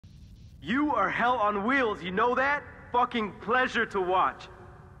You are hell on wheels, you know that? Fucking pleasure to watch.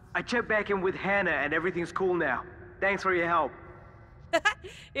 I checked back in with Hannah and everything's cool now. Thanks for your help.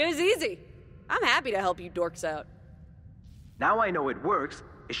 It was easy. I'm happy to help you dorks out. Now I know it works.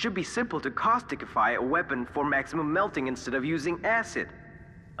 It should be simple to causticify a weapon for maximum melting instead of using acid.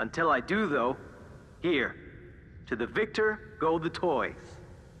 Until I do, though, here. To the victor go the toys.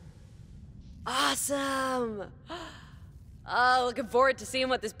 Awesome! Oh, looking forward to seeing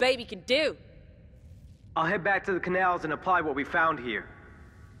what this baby can do. I'll head back to the canals and apply what we found here.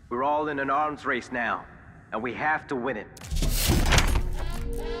 We're all in an arms race now, and we have to win it.